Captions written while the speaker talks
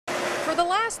For the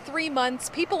last 3 months,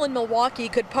 people in Milwaukee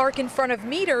could park in front of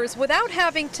meters without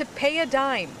having to pay a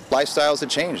dime. Lifestyles have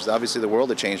changed. Obviously, the world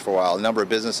had changed for a while. A number of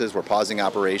businesses were pausing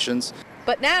operations.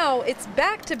 But now it's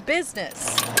back to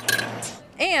business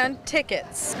and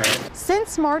tickets.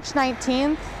 Since March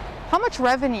 19th, how much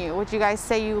revenue would you guys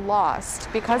say you lost?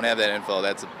 I Because don't have that info.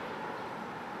 That's a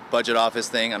budget office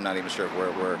thing. I'm not even sure if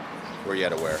we're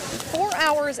yet aware. 4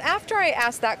 hours after I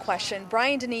asked that question,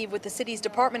 Brian Deneve with the city's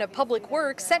Department of Public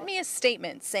Works sent me a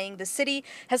statement saying the city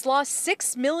has lost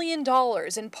 $6 million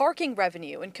in parking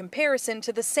revenue in comparison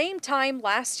to the same time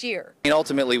last year. I mean,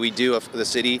 ultimately, we do, the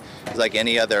city is like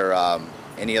any other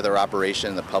operation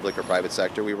in the public or private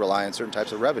sector. We rely on certain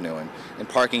types of revenue, and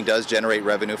parking does generate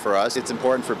revenue for us. It's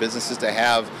important for businesses to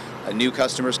have new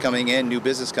customers coming in, new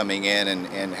business coming in,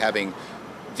 and having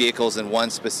vehicles in one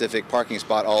specific parking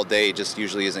spot all day just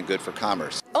usually isn't good for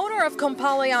commerce. Owner of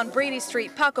Compale on Brady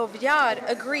Street, Paco Villar,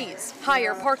 agrees.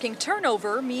 Higher parking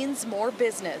turnover means more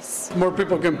business. More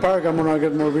people can park, I'm gonna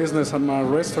get more business at my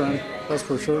restaurant, that's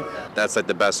for sure. That's like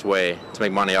the best way to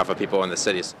make money off of people in the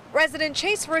cities. Resident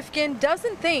Chase Rifkin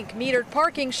doesn't think metered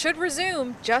parking should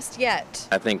resume just yet.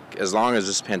 I think as long as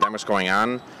this pandemic's going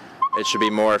on, it should be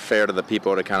more fair to the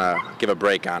people to kind of give a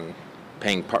break on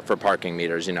paying for parking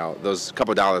meters. You know, those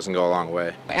couple dollars can go a long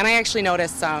way. And I actually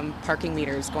noticed some parking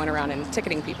meters going around and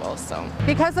ticketing people, so.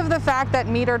 because of the fact that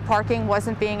metered parking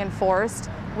wasn't being enforced,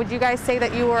 would you guys say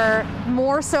that you were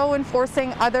more so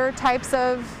enforcing other types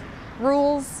of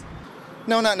rules?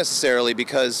 No, not necessarily,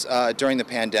 because during the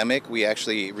pandemic, we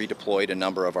actually redeployed a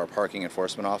number of our parking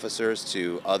enforcement officers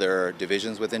to other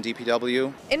divisions within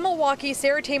DPW. In Milwaukee,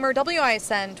 Sarah Tamer,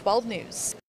 WISN 12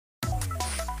 News.